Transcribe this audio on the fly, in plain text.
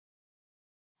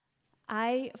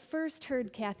I first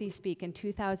heard Kathy speak in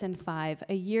 2005,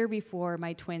 a year before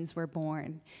my twins were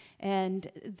born. And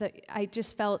I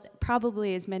just felt,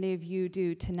 probably as many of you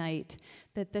do tonight,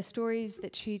 that the stories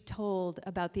that she told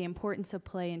about the importance of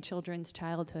play in children's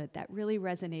childhood, that really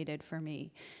resonated for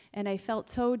me. And I felt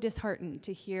so disheartened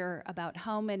to hear about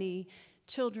how many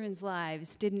children's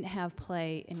lives didn't have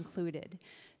play included.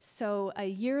 So a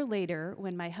year later,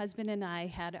 when my husband and I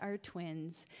had our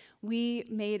twins, we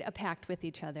made a pact with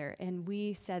each other, and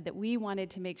we said that we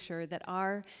wanted to make sure that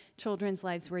our children's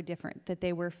lives were different, that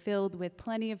they were filled with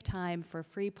plenty of time for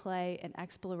free play and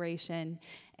exploration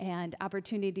and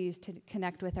opportunities to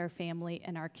connect with our family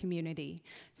and our community.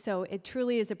 So it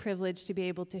truly is a privilege to be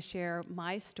able to share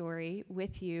my story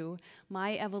with you,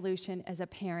 my evolution as a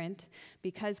parent,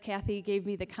 because Kathy gave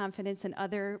me the confidence and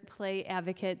other play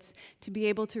advocates to be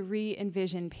able to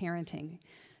re-envision parenting.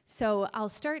 So I'll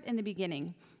start in the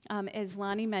beginning. As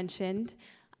Lonnie mentioned,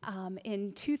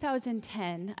 in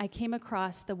 2010, I came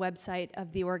across the website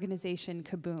of the organization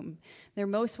KaBOOM. They're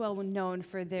most well known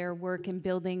for their work in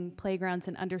building playgrounds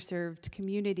in underserved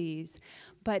communities,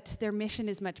 but their mission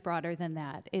is much broader than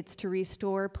that. It's to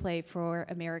restore play for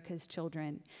America's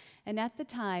children. And at the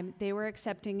time, they were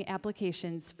accepting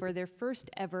applications for their first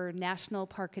ever National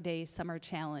Park-A-Day Summer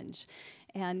Challenge.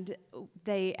 And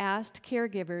they asked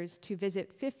caregivers to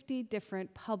visit 50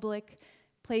 different public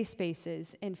play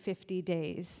spaces in 50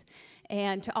 days,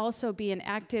 and to also be an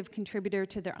active contributor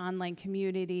to their online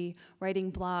community,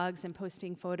 writing blogs and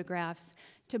posting photographs,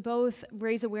 to both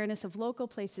raise awareness of local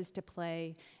places to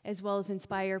play, as well as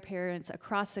inspire parents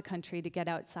across the country to get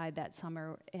outside that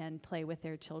summer and play with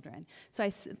their children. So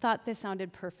I thought this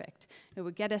sounded perfect. It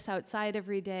would get us outside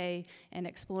every day and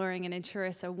exploring and ensure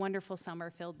us a wonderful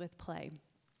summer filled with play.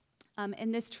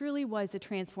 And this truly was a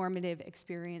transformative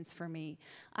experience for me.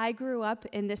 I grew up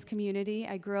in this community.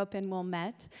 I grew up in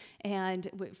Wilmette, and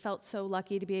felt so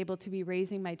lucky to be able to be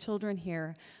raising my children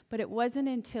here. But it wasn't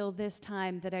until this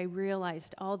time that I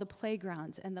realized all the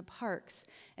playgrounds and the parks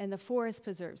and the forest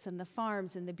preserves and the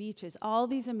farms and the beaches, all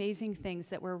these amazing things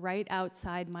that were right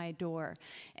outside my door.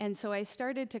 And so I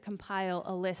started to compile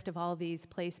a list of all these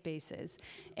play spaces.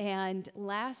 And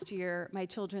last year, my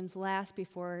children's last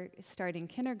before starting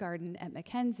kindergarten at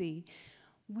Mackenzie,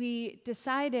 we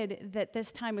decided that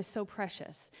this time was so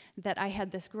precious, that I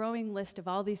had this growing list of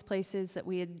all these places that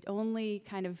we had only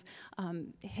kind of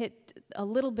hit a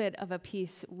little bit of a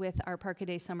piece with our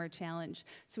Park-A-Day Summer Challenge.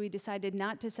 So we decided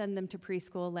not to send them to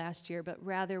preschool last year, but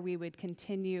rather we would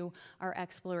continue our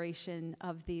exploration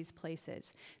of these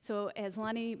places. So as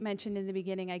Lonnie mentioned in the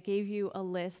beginning, I gave you a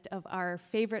list of our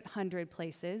favorite 100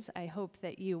 places. I hope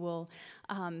that you will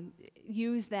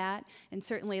use that, and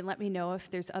certainly let me know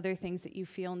if there's other things that you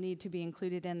feel need to be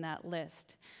included in that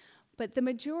list. But the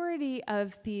majority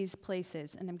of these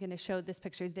places, and I'm going to show this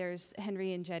picture, there's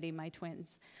Henry and Jetty, my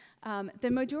twins. The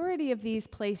majority of these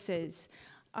places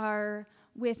are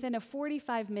within a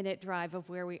 45-minute drive of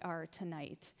where we are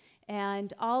tonight.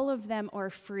 And all of them are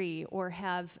free or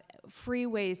have free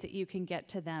ways that you can get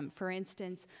to them. For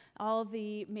instance, all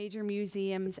the major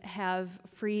museums have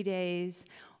free days.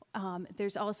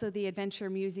 There's also the Adventure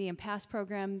Museum Pass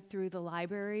program through the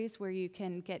libraries, where you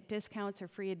can get discounts or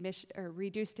free admission or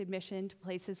reduced admission to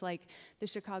places like the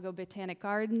Chicago Botanic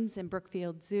Gardens and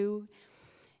Brookfield Zoo.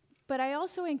 But I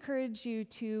also encourage you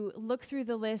to look through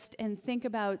the list and think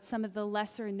about some of the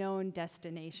lesser known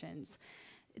destinations,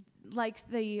 like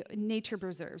the nature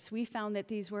preserves. We found that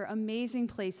these were amazing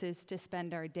places to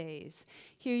spend our days.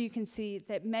 Here you can see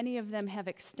that many of them have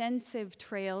extensive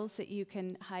trails that you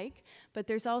can hike, but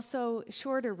there's also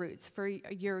shorter routes for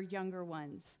your younger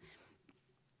ones.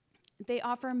 They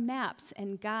offer maps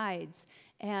and guides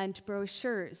and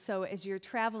brochures, so as you're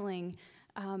traveling,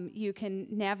 you can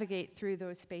navigate through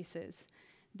those spaces.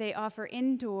 They offer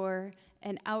indoor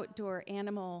and outdoor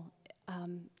animal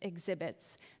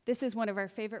exhibits. This is one of our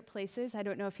favorite places. I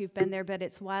don't know if you've been there, but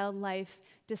it's Wildlife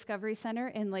Discovery Center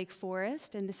in Lake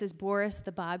Forest, and this is Boris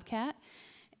the bobcat.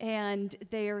 And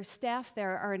their staff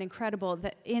there are incredible.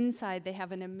 Inside they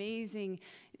have an amazing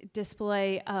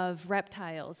display of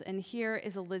reptiles. And here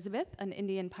is Elizabeth, an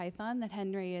Indian python that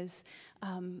Henry is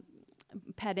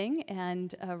petting,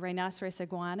 and a rhinoceros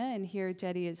iguana, and here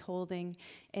Jetty is holding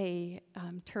a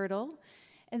turtle.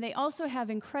 And they also have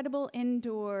incredible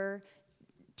indoor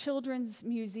children's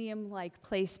museum-like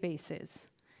play spaces.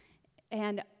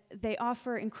 And they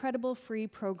offer incredible free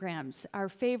programs. Our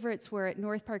favorites were at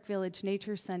North Park Village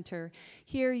Nature Center.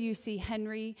 Here you see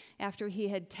Henry after he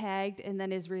had tagged and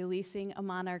then is releasing a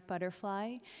monarch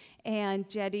butterfly, and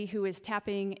Jetty, who is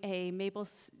tapping a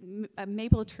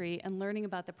maple tree and learning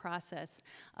about the process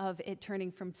of it turning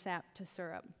from sap to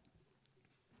syrup.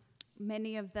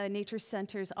 Many of the nature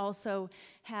centers also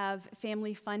have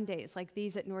family fun days like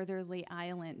these at Northerly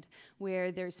Island,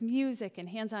 where there's music and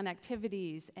hands-on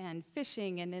activities and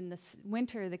fishing, and in the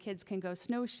winter the kids can go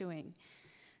snowshoeing.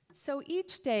 So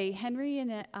each day, Henry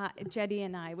and Jetty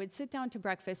and I would sit down to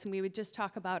breakfast and we would just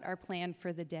talk about our plan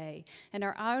for the day. And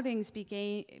our outings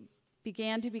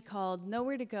began to be called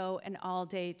Nowhere to Go and All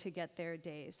Day to Get There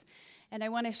days. And I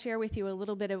want to share with you a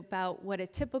little bit about what a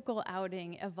typical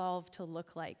outing evolved to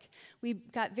look like. We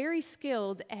got very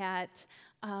skilled at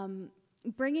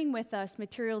bringing with us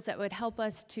materials that would help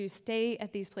us to stay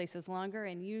at these places longer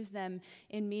and use them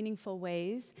in meaningful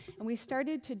ways. And we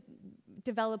started to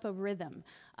develop a rhythm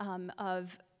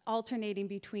of alternating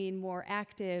between more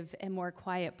active and more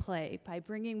quiet play by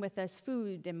bringing with us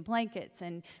food and blankets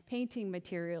and painting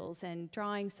materials and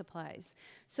drawing supplies.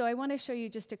 So I want to show you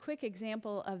just a quick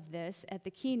example of this at the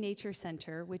Key Nature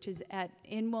Center, which is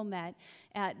in Wilmette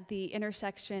at the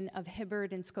intersection of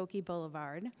Hibbard and Skokie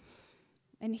Boulevard.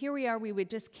 And here we are, we would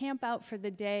just camp out for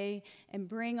the day and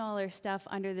bring all our stuff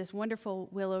under this wonderful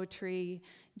willow tree.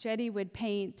 Jetty would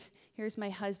paint. Here's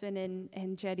my husband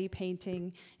and Jetty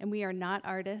painting, and we are not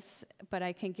artists, but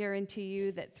I can guarantee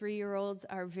you that 3-year-olds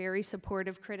are very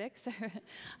supportive critics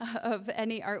of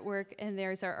any artwork, and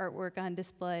there's our artwork on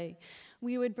display.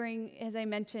 We would bring, as I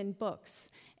mentioned,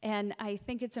 books, and I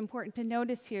think it's important to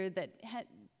notice here that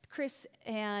Chris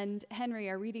and Henry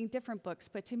are reading different books,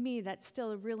 but to me, that's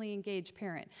still a really engaged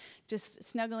parent, just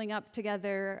snuggling up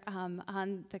together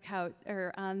on the couch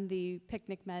or on the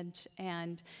picnic bench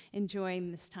and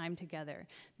enjoying this time together.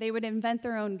 They would invent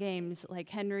their own games, like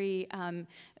Henry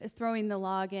throwing the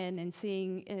log in and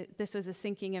seeing this was a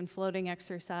sinking and floating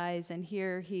exercise, and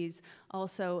here he's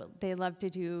also, they love to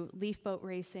do leaf boat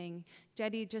racing,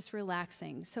 Jetty just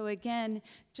relaxing. So again,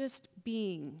 just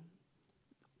being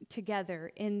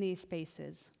together in these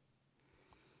spaces.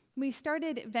 We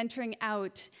started venturing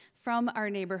out from our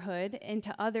neighborhood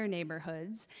into other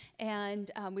neighborhoods,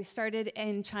 and we started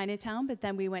in Chinatown, but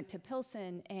then we went to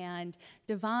Pilsen and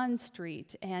Devon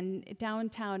Street and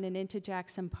downtown and into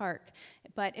Jackson Park.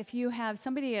 But if you have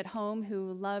somebody at home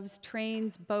who loves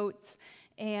trains, boats,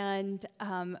 and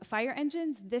fire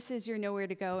engines, this is your Nowhere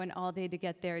to Go and All Day to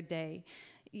Get There day.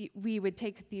 We would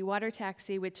take the water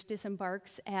taxi, which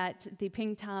disembarks at the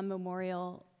Ping Tom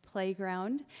Memorial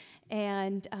Playground,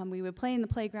 and we would play in the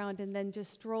playground and then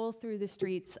just stroll through the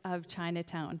streets of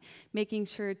Chinatown, making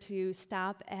sure to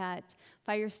stop at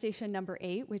Fire Station number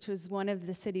 8, which was one of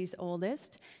the city's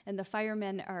oldest, and the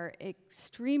firemen are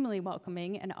extremely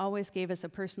welcoming and always gave us a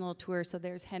personal tour, so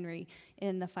there's Henry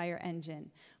in the fire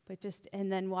engine. And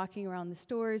then walking around the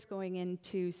stores, going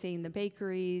into seeing the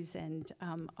bakeries and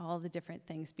all the different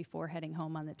things before heading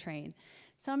home on the train.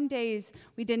 Some days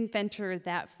we didn't venture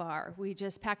that far. We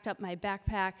just packed up my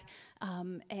backpack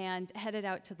and headed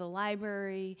out to the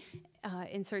library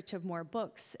in search of more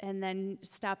books, and then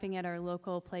stopping at our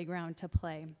local playground to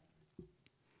play.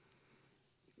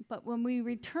 But when we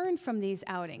returned from these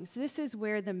outings, this is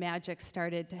where the magic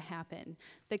started to happen.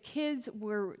 The kids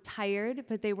were tired,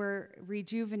 but they were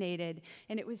rejuvenated,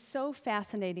 and it was so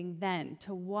fascinating then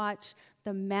to watch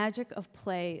the magic of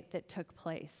play that took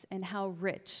place and how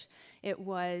rich it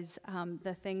was,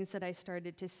 the things that I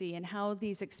started to see and how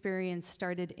these experiences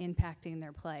started impacting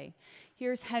their play.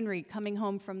 Here's Henry coming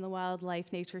home from the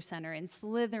Wildlife Nature Center and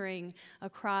slithering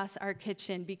across our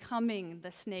kitchen, becoming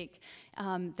the snake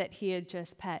that he had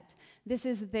just pet. This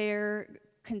is their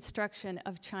construction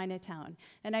of Chinatown.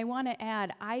 And I want to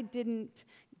add, I didn't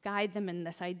guide them in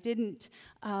this. I didn't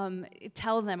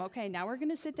tell them, okay, now we're going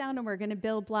to sit down and we're going to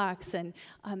build blocks. And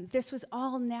this was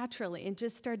all naturally and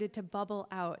just started to bubble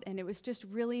out. And it was just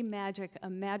really magic, a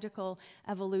magical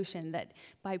evolution that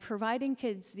by providing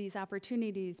kids these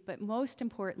opportunities, but most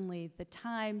importantly, the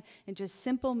time and just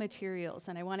simple materials.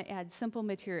 And I want to add simple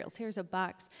materials. Here's a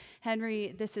box.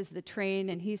 Henry, this is the train,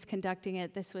 and he's conducting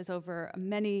it. This was over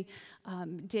many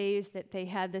days that they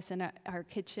had this in our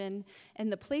kitchen.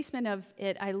 And the placement of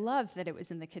it, I love that it was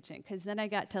in the kitchen, because then I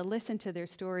got to listen to their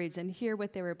stories and hear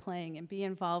what they were playing and be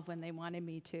involved when they wanted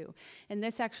me to. And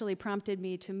this actually prompted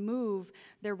me to move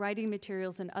their writing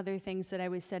materials and other things that I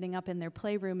was setting up in their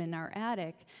playroom in our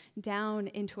attic down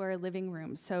into our living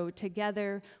room. So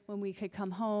together, when we could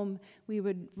come home, we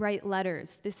would write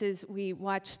letters. We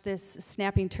watched this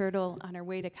snapping turtle on our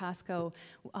way to Costco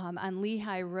on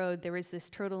Lehigh Road. There was this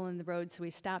turtle in the road, so we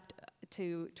stopped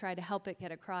to try to help it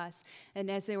get across. And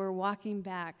as they were walking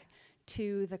back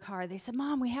to the car. They said,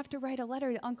 "Mom, we have to write a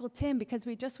letter to Uncle Tim because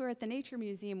we just were at the Nature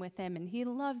Museum with him and he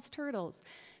loves turtles."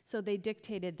 So they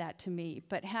dictated that to me.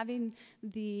 But having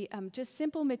the just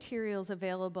simple materials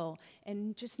available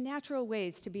and just natural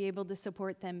ways to be able to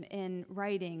support them in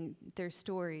writing their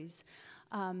stories.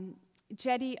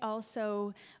 Jetty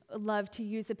also loved to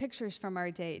use the pictures from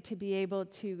our day to be able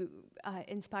to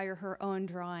inspire her own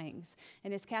drawings.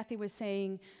 And as Kathy was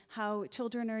saying, how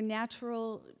children are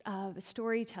natural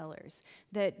storytellers,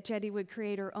 that Jetty would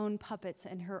create her own puppets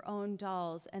and her own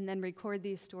dolls and then record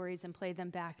these stories and play them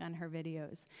back on her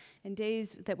videos. In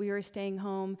days that we were staying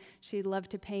home, she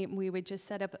loved to paint, and we would just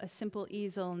set up a simple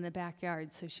easel in the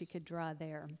backyard so she could draw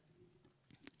there.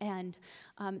 And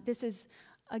this is,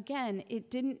 again,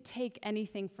 it didn't take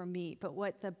anything from me, but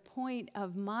what the point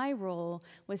of my role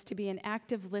was to be an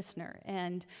active listener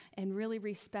and really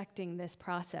respecting this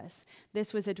process.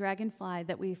 This was a dragonfly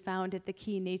that we found at the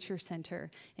Key Nature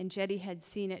Center, and Jetty had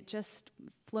seen it just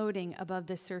floating above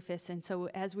the surface, and so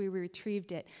as we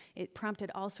retrieved it, it prompted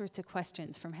all sorts of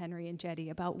questions from Henry and Jetty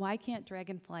about why can't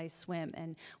dragonflies swim,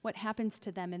 and what happens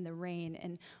to them in the rain,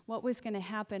 and what was going to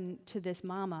happen to this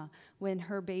mama when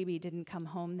her baby didn't come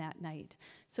home that night.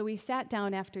 So we sat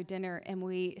down after dinner, and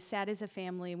we sat as a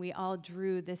family, and we all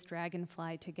drew this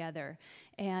dragonfly together.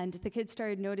 And the kids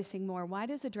started noticing more, why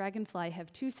does a dragonfly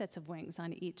have two sets of wings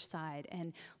on each side?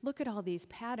 And look at all these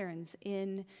patterns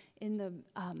in the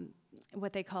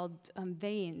what they called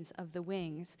veins of the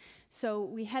wings. So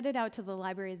we headed out to the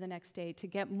library the next day to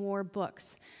get more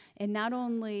books, and not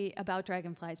only about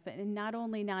dragonflies, but not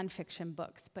only nonfiction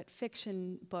books, but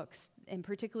fiction books, and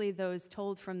particularly those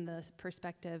told from the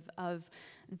perspective of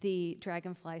the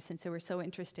dragonfly, since they were so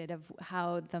interested of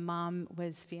how the mom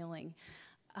was feeling.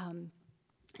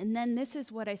 And then this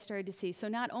is what I started to see. So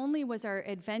not only was our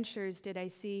adventures, did I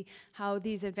see how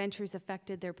these adventures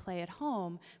affected their play at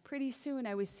home, pretty soon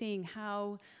I was seeing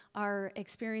how our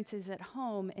experiences at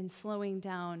home and slowing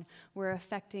down were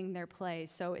affecting their play.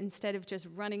 So instead of just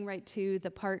running right to the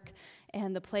park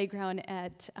and the playground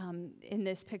in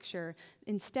this picture,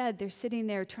 instead they're sitting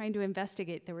there trying to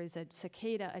investigate. There was a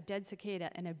cicada, a dead cicada,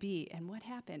 and a bee, and what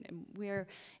happened?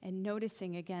 And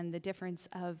noticing again the difference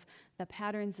of the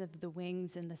patterns of the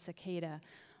wings and the cicada.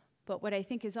 But what I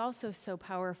think is also so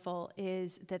powerful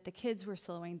is that the kids were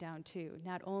slowing down too.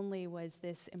 Not only was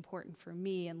this important for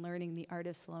me in learning the art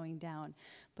of slowing down,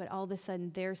 but all of a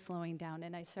sudden they're slowing down,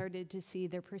 and I started to see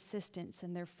their persistence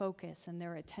and their focus and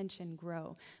their attention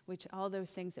grow, which all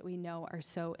those things that we know are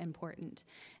so important.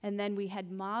 And then we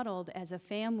had modeled as a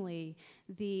family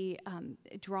the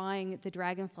drawing the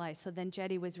dragonfly, so then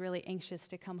Jetty was really anxious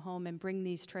to come home and bring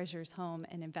these treasures home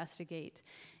and investigate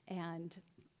and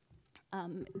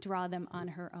draw them on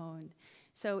her own.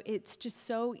 So it's just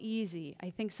so easy. I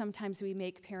think sometimes we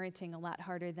make parenting a lot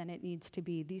harder than it needs to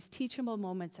be. These teachable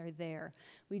moments are there.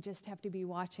 We just have to be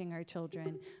watching our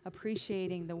children,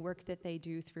 appreciating the work that they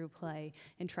do through play,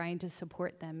 and trying to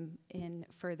support them in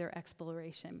further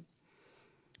exploration.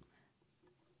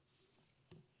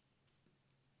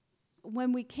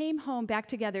 When we came home back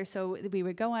together, so we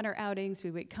would go on our outings,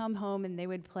 we would come home and they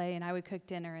would play and I would cook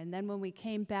dinner. And then when we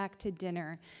came back to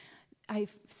dinner, I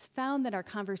found that our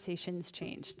conversations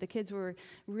changed. The kids were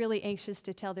really anxious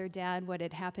to tell their dad what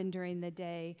had happened during the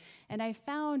day. And I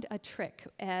found a trick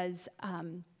as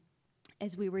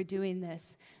we were doing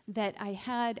this, that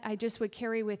I just would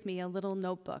carry with me a little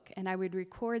notebook, and I would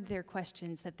record their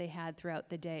questions that they had throughout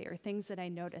the day, or things that I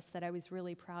noticed that I was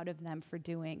really proud of them for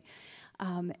doing.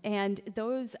 And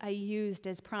those I used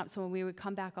as prompts. So when we would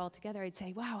come back all together, I'd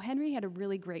say, wow, Henry had a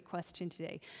really great question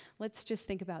today. Let's just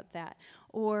think about that.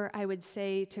 Or I would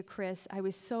say to Chris, I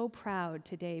was so proud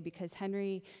today because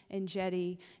Henry and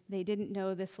Jetty, they didn't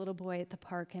know this little boy at the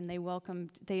park, and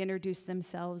they introduced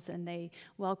themselves, and they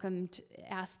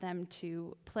asked them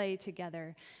to play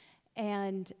together.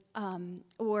 And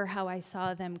or how I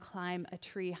saw them climb a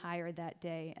tree higher that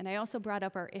day. And I also brought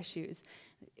up our issues.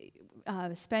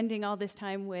 Spending all this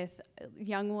time with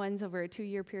young ones over a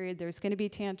 2-year period, there's going to be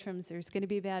tantrums, there's going to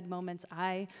be bad moments.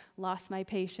 I lost my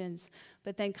patience.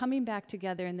 But then coming back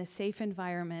together in the safe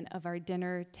environment of our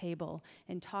dinner table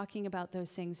and talking about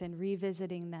those things and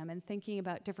revisiting them and thinking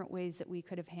about different ways that we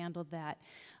could have handled that,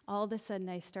 all of a sudden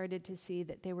I started to see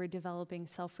that they were developing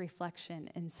self-reflection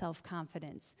and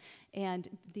self-confidence and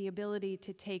the ability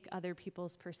to take other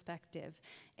people's perspective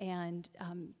and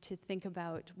to think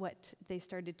about what they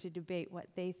started to debate, what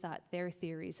they thought their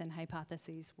theories and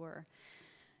hypotheses were.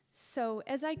 So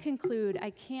as I conclude, I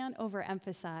can't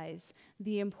overemphasize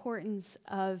the importance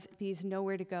of these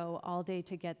nowhere to go all day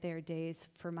to get there days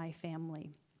for my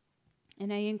family.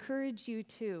 And I encourage you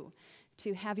too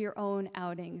to have your own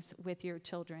outings with your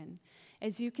children.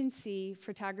 As you can see,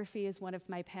 photography is one of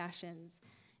my passions,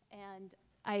 and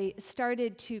I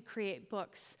started to create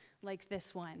books like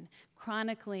this one,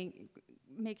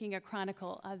 making a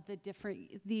chronicle of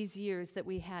these years that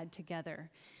we had together.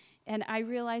 And I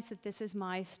realized that this is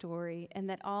my story and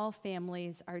that all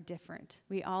families are different.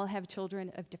 We all have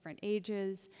children of different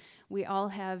ages. We all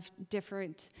have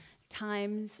different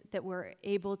times that we're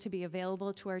able to be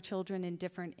available to our children in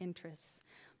different interests.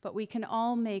 But we can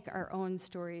all make our own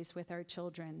stories with our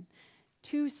children.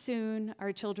 Too soon,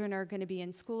 our children are going to be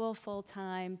in school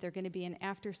full-time. They're going to be in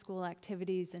after-school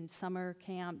activities and summer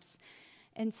camps.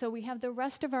 And so we have the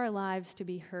rest of our lives to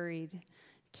be hurried,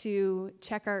 to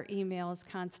check our emails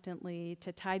constantly,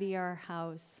 to tidy our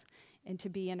house, and to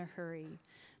be in a hurry.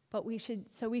 But we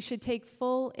should take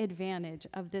full advantage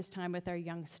of this time with our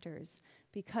youngsters,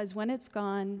 because when it's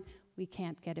gone, we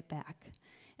can't get it back.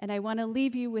 And I want to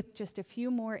leave you with just a few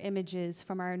more images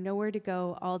from our Nowhere to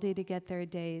Go All Day to Get There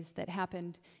days that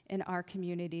happened in our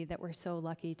community that we're so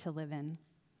lucky to live in.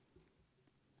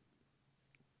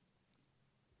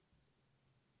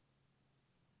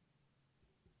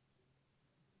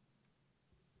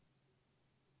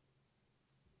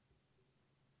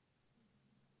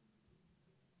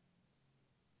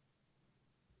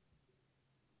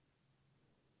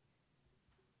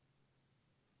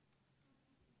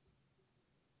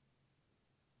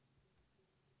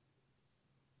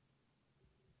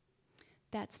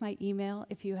 That's my email.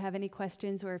 If you have any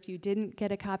questions or if you didn't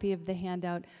get a copy of the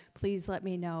handout, please let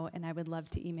me know, and I would love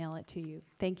to email it to you.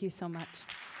 Thank you so much.